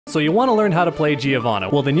So you want to learn how to play Giovanna?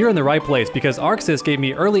 Well, then you're in the right place, because ArcSys gave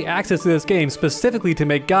me early access to this game specifically to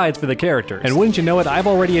make guides for the characters. And wouldn't you know it, I've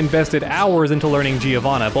already invested hours into learning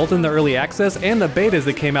Giovanna, both in the early access and the betas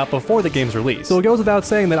that came out before the game's release. So it goes without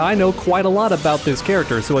saying that I know quite a lot about this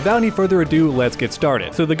character, so without any further ado, let's get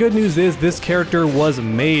started. So the good news is this character was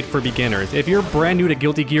made for beginners. If you're brand new to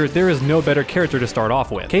Guilty Gear, there is no better character to start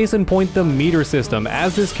off with. Case in point, the meter system.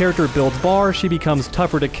 As this character builds bar, she becomes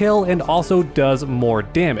tougher to kill and also does more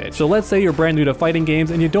damage. So let's say you're brand new to fighting games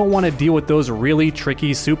and you don't want to deal with those really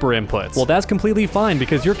tricky super inputs. Well, that's completely fine,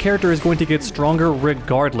 because your character is going to get stronger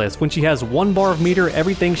regardless. When she has 1 bar of meter,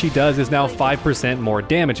 everything she does is now 5% more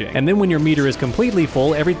damaging. And then when your meter is completely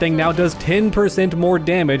full, everything now does 10% more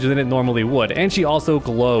damage than it normally would. And she also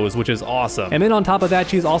glows, which is awesome. And then on top of that,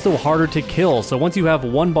 she's also harder to kill. So once you have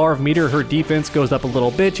 1 bar of meter, her defense goes up a little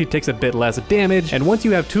bit, she takes a bit less damage. And once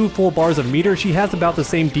you have 2 full bars of meter, she has about the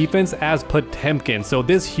same defense as Potemkin. So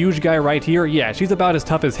this huge guy right here, yeah, she's about as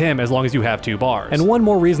tough as him as long as you have 2 bars. And one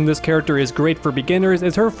more reason this character is great for beginners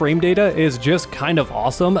is her frame data is just kind of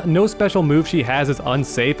awesome. No special move she has is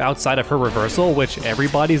unsafe outside of her reversal, which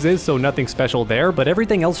everybody's is, so nothing special there, but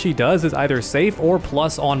everything else she does is either safe or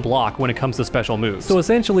plus on block when it comes to special moves. So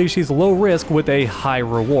essentially she's low risk with a high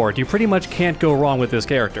reward. You pretty much can't go wrong with this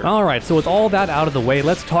character. Alright, so with all that out of the way,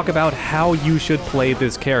 let's talk about how you should play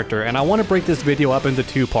this character, and I want to break this video up into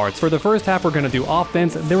 2 parts. For the first half, we're going to do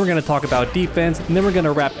offense, then we're going to talk about defense, and then we're going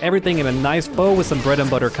to wrap everything in a nice bow with some bread and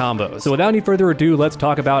butter combos. So without any further ado, let's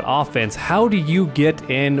talk about offense. How do you get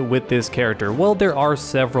in with this character? Well, there are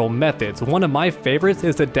several methods. One of my favorites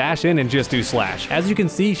is to dash in and just do slash. As you can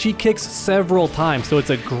see, she kicks several times, so it's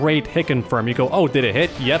a great hit confirm. You go, oh, did it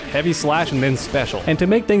hit? Yep, heavy slash and then special. And to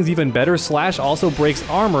make things even better, slash also breaks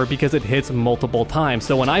armor because it hits multiple times.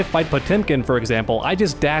 So when I fight Potemkin, for example, I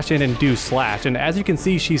just dash in and do slash, and as you can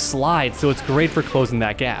see, she slides, so it's great for closing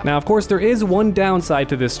that gap. Now, of course, there is one downside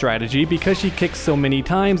to this strategy. Because she kicks so many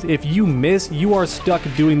times, if you miss, you are stuck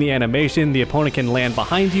doing the animation, the opponent can land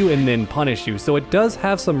behind you and then punish you. So it does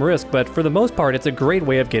have some risk, but for the most part, it's a great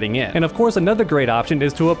way of getting in. And of course, another great option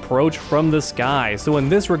is to approach from the sky. So in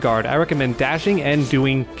this regard, I recommend dashing and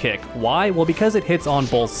doing kick. Why? Well, because it hits on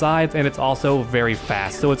both sides and it's also very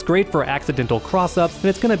fast. So it's great for accidental cross-ups, and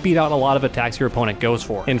it's going to beat out a lot of attacks your opponent goes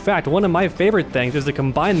for. In fact, one of my favorite things is to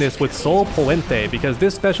combine this with Sol Puente, because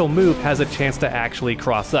this special move has a chance to actually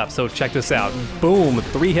cross up. So check this out. Boom,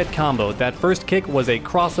 3-hit combo. That first kick was a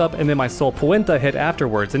cross up, and then my Sol Puente hit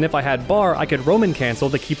afterwards. And if I had bar, I could Roman cancel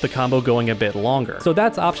to keep the combo going a bit longer. So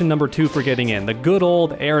that's option number 2 for getting in, the good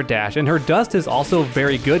old air dash. And her dust is also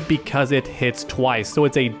very good because it hits twice. So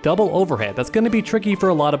it's a double overhead. That's going to be tricky for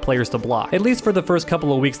a lot of players to block. At least for the first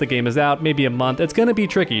couple of weeks the game is out, maybe a month, it's going to be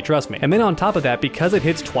tricky, trust me. And then on top of that, because it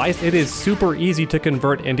hits twice, it is super easy to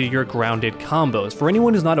convert into your grounded combos. For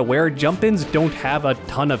anyone who's not aware, jump-ins don't have a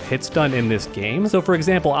ton of hit stun in this game. So for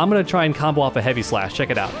example, I'm going to try and combo off a heavy slash. Check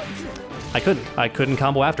it out. I couldn't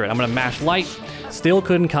combo after it. I'm going to mash light. Still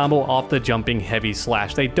couldn't combo off the jumping heavy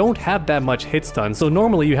slash. They don't have that much hit stun, so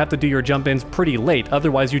normally you have to do your jump ins pretty late,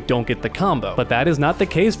 otherwise you don't get the combo. But that is not the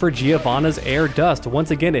case for Giovanna's air dust.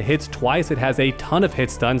 Once again, it hits twice, it has a ton of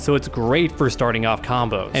hit stun, so it's great for starting off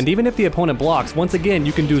combos. And even if the opponent blocks, once again,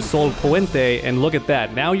 you can do Sol Puente, and look at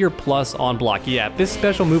that, now you're plus on block. Yeah, this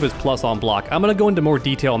special move is plus on block. I'm gonna go into more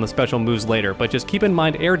detail on the special moves later, but just keep in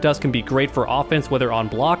mind air dust can be great for offense, whether on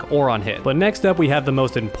block or on hit. But next up, we have the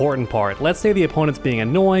most important part. Let's say the opponent's being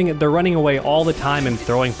annoying, they're running away all the time and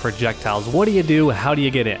throwing projectiles. What do you do? How do you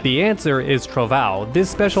get in? The answer is Trovão. This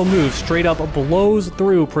special move straight up blows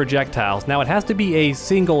through projectiles. Now it has to be a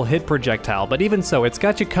single hit projectile, but even so, it's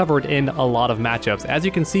got you covered in a lot of matchups. As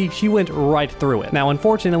you can see, she went right through it. Now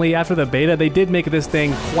unfortunately, after the beta, they did make this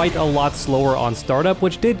thing quite a lot slower on startup,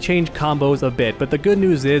 which did change combos a bit, but the good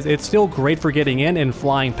news is it's still great for getting in and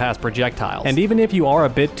flying past projectiles. And even if you are a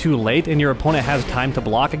bit too late and your opponent has time to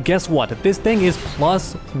block, guess what? This thing is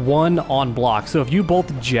 +1 on block, so if you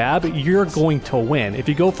both jab, you're going to win. If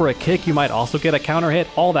you go for a kick, you might also get a counter hit,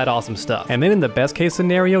 all that awesome stuff. And then in the best case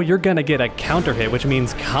scenario, you're gonna get a counter hit, which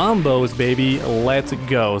means combos, baby. Let's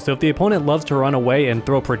go. So if the opponent loves to run away and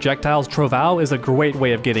throw projectiles, Trovão is a great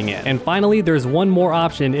way of getting in. And finally, there's one more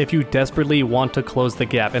option if you desperately want to close the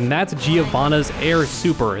gap, and that's Giovanna's Air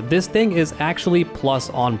Super. This thing is actually plus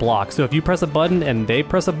on block, so if you press a button and they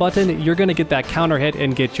press a button, you're gonna get that counter hit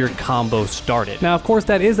and get your combo started. started. Now of course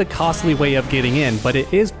that is a costly way of getting in, but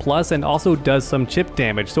it is plus and also does some chip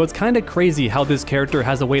damage, so it's kind of crazy how this character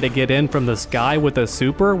has a way to get in from the sky with a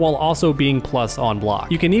super while also being plus on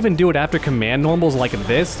block. You can even do it after command normals like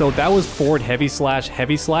this, so that was forward heavy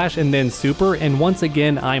slash, and then super, and once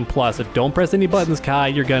again I'm plus. Don't press any buttons, Kai,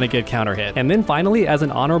 you're gonna get counter hit. And then finally, as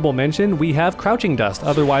an honorable mention, we have crouching dust,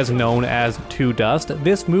 otherwise known as 2 dust.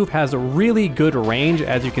 This move has really good range,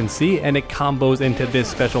 as you can see, and it combos into this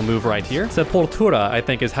special move right here. Sepultura, I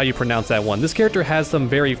think is how you pronounce that one. This character has some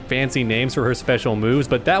very fancy names for her special moves,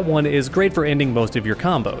 but that one is great for ending most of your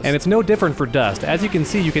combos. And it's no different for dust. As you can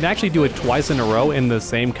see, you can actually do it twice in a row in the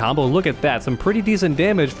same combo. Look at that, some pretty decent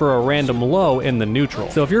damage for a random low in the neutral.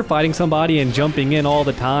 So if you're fighting somebody and jumping in all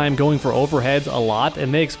the time, going for overheads a lot,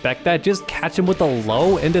 and they expect that, just catch them with a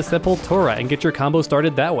low into Sepultura and get your combo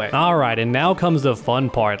started that way. Alright, and now comes the fun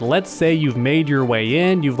part. Let's say you've made your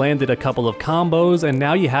way in, you've landed a couple of combos, and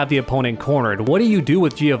now you have the opponent cornered. What do you do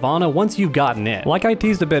with Giovanna once you've gotten in? Like I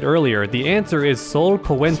teased a bit earlier, the answer is Sol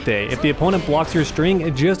Puente. If the opponent blocks your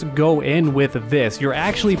string, just go in with this. You're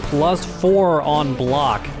actually +4 on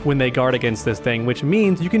block when they guard against this thing, which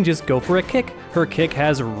means you can just go for a kick. Her kick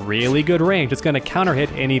has really good range. It's going to counter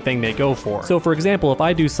hit anything they go for. So for example, if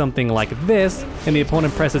I do something like this and the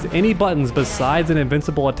opponent presses any buttons besides an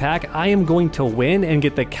invincible attack, I am going to win and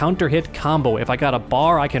get the counter hit combo. If I got a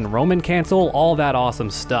bar, I can Roman cancel, all that awesome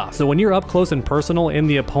stuff. So when you're up close and personal in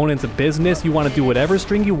the opponent's business, you want to do whatever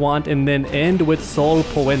string you want and then end with Sol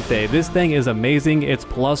Puente. This thing is amazing. It's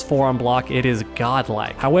 +4 on block. It is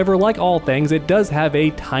godlike. However, like all things, it does have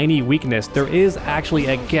a tiny weakness. There is actually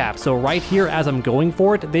a gap. So right here, as I'm going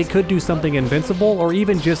for it, they could do something invincible or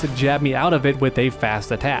even just jab me out of it with a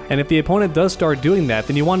fast attack. And if the opponent does start doing that,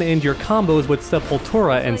 then you want to end your combos with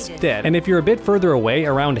Sepultura instead. And if you're a bit further away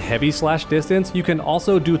around heavy slash distance, you can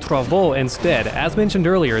also do Travaux instead. As mentioned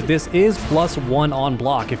earlier, this is +1 on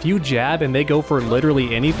block. If you jab and they go for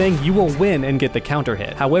literally anything, you will win and get the counter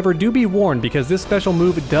hit. However, do be warned because this special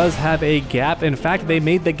move does have a gap. In fact, they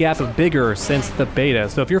made the gap bigger since the beta.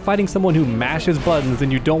 So if you're fighting someone who mashes buttons,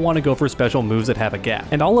 then you don't want to go for special moves that have a gap.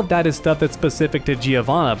 And all of that is stuff that's specific to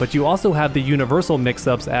Giovanna, but you also have the universal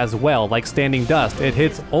mix-ups as well, like standing dust. It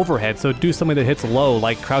hits overhead, so do something that hits low,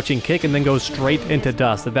 like crouching kick and then goes straight into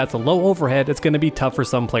dust. If that's a low overhead, it's going to be tough for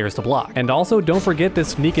some players to block. And also, don't forget to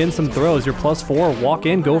sneak in some throws. You're +4, walk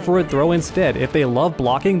in, go for a throw instead. If they love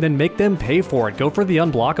blocking, then make them pay for it. Go for the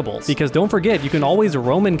unblockables. Because don't forget, you can always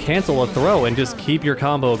Roman cancel a throw and just keep your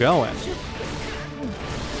combo going.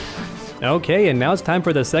 Okay, and now it's time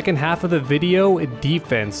for the second half of the video,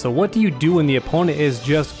 defense. So what do you do when the opponent is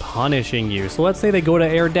just punishing you? So let's say they go to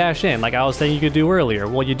air dash in, like I was saying you could do earlier.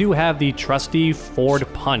 Well, you do have the trusty forward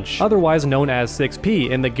punch, otherwise known as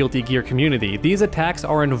 6P in the Guilty Gear community. These attacks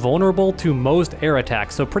are invulnerable to most air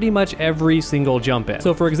attacks, so pretty much every single jump in.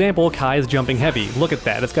 So for example, Kai is jumping heavy. Look at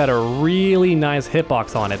that, it's got a really nice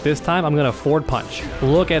hitbox on it. This time I'm gonna forward punch.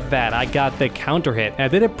 Look at that, I got the counter hit. And I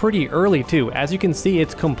did it pretty early too. As you can see,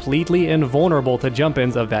 it's completely invulnerable to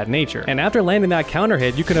jump-ins of that nature. And after landing that counter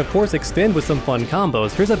hit, you can of course extend with some fun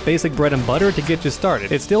combos. Here's a basic bread and butter to get you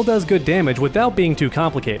started. It still does good damage without being too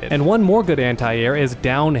complicated. And one more good anti-air is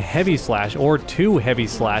down heavy slash or 2 heavy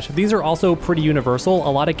slash. These are also pretty universal.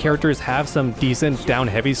 A lot of characters have some decent down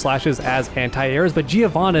heavy slashes as anti-airs, but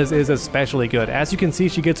Giovanna's is especially good. As you can see,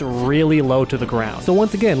 she gets really low to the ground. So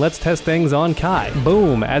once again, let's test things on Kai.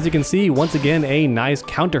 Boom! As you can see, once again, a nice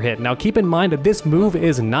counter hit. Now keep in mind that this move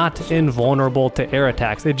is not invulnerable to air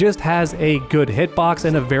attacks. It just has a good hitbox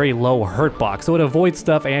and a very low hurt box, so it avoids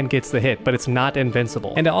stuff and gets the hit, but it's not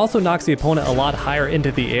invincible. And it also knocks the opponent a lot higher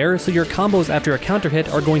into the air, so your combos after a counter hit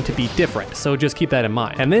are going to be different, so just keep that in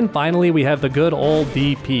mind. And then finally we have the good old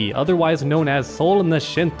DP, otherwise known as Sol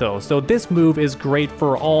Nascento. So this move is great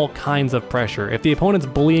for all kinds of pressure. If the opponent's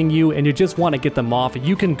bullying you and you just want to get them off,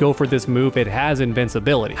 you can go for this move. It has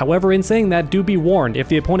invincibility. However, in saying that, do be warned, if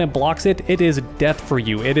the opponent blocks it, it is death for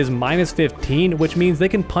you. It is -15, which means they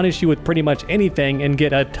can punish you with pretty much anything and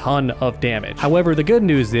get a ton of damage. However, the good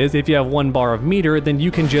news is if you have 1 bar of meter, then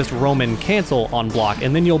you can just Roman cancel on block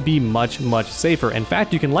and then you'll be much safer. In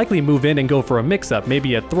fact, you can likely move in and go for a mix-up,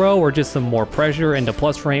 maybe a throw or just some more pressure into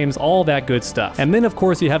plus frames, all that good stuff. And then of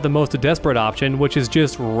course you have the most desperate option, which is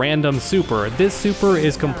just random super. This super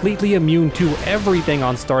is completely immune to everything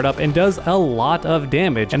on startup and does a lot of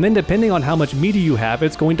damage. And then depending on how much meter you have,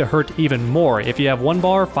 it's going to hurt even more. If you have 1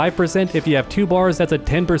 bar, 5%, 5%. If you have 2 bars, that's a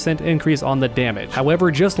 10% increase on the damage.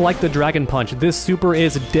 However, just like the Dragon Punch, this super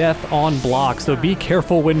is death on block, so be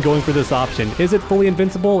careful when going for this option. Is it fully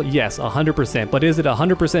invincible? Yes, 100%. But is it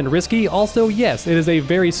 100% risky? Also, yes, it is a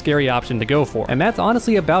very scary option to go for. And that's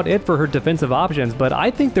honestly about it for her defensive options, but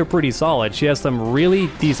I think they're pretty solid. She has some really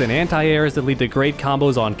decent anti-airs that lead to great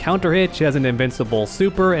combos on counter hit. She has an invincible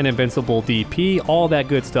super, an invincible DP, all that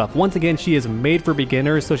good stuff. Once again, she is made for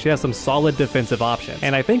beginners, so she has some solid defensive options.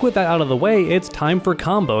 And I think with that out of the way, it's time for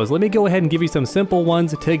combos. Let me go ahead and give you some simple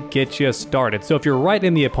ones to get you started. So if you're right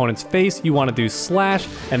in the opponent's face, you want to do slash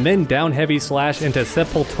and then down heavy slash into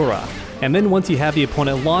Sepultura. And then once you have the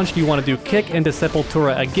opponent launched, you want to do kick into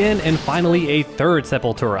Sepultura again, and finally a third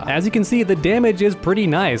Sepultura. As you can see, the damage is pretty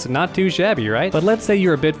nice, not too shabby, right? But let's say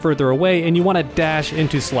you're a bit further away and you want to dash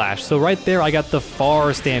into slash. So right there, I got the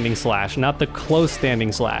far standing slash, not the close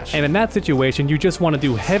standing slash. And in that situation, you just want to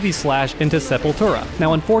do heavy slash into Sepultura.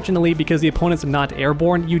 Now, unfortunately, because the opponent's not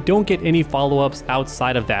airborne, you don't get any follow-ups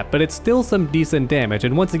outside of that, but it's still some decent damage.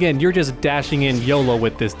 And once again, you're just dashing in YOLO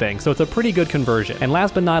with this thing, so it's a pretty good conversion. And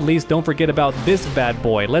last but not least, don't forget about this bad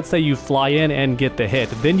boy. Let's say you fly in and get the hit.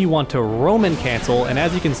 Then you want to Roman cancel, and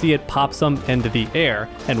as you can see, it pops them into the air.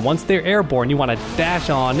 And once they're airborne, you want to dash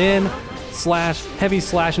on in, slash, heavy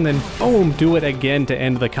slash, and then boom, do it again to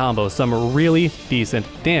end the combo. Some really decent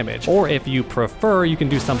damage. Or if you prefer, you can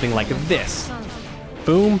do something like this.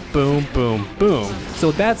 Boom, boom, boom, boom.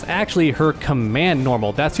 So that's actually her command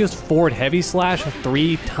normal. That's just forward heavy slash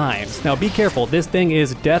 3 times. Now be careful, this thing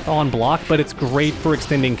is death on block, but it's great for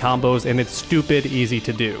extending combos and it's stupid easy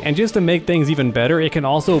to do. And just to make things even better, it can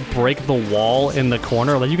also break the wall in the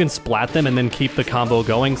corner. Like you can splat them and then keep the combo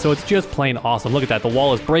going. So it's just plain awesome. Look at that, the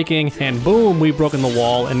wall is breaking and boom, we've broken the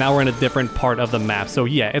wall and now we're in a different part of the map. So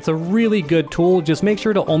yeah, it's a really good tool. Just make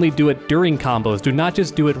sure to only do it during combos. Do not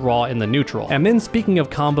just do it raw in the neutral. And then speaking of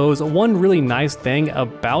combos, one really nice thing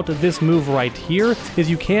about this move right here is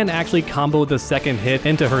you can actually combo the second hit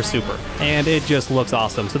into her super, and it just looks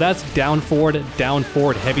awesome. So that's down forward,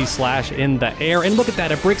 heavy slash in the air, and look at that,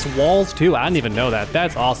 it breaks walls too. I didn't even know that.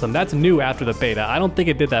 That's awesome. That's new after the beta. I don't think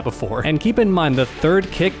it did that before. And keep in mind, the third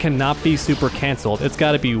kick cannot be super canceled. It's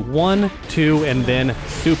got to be 1, 2, and then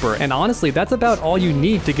super. And honestly, that's about all you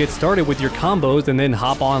need to get started with your combos and then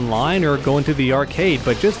hop online or go into the arcade.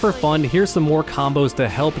 But just for fun, here's some more combos to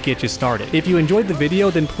help get you started. If you enjoyed the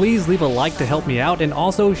video, then please leave a like to help me out, and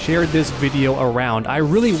also share this video around. I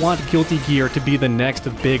really want Guilty Gear to be the next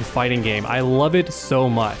big fighting game. I love it so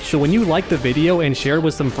much. So when you like the video and share it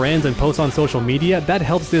with some friends and post on social media, that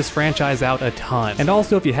helps this franchise out a ton. And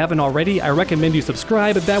also, if you haven't already, I recommend you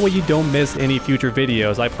subscribe, that way you don't miss any future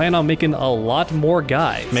videos. I plan on making a lot more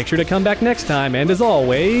guides. Make sure to come back next time, and as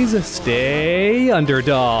always, stay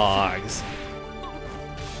underdogs.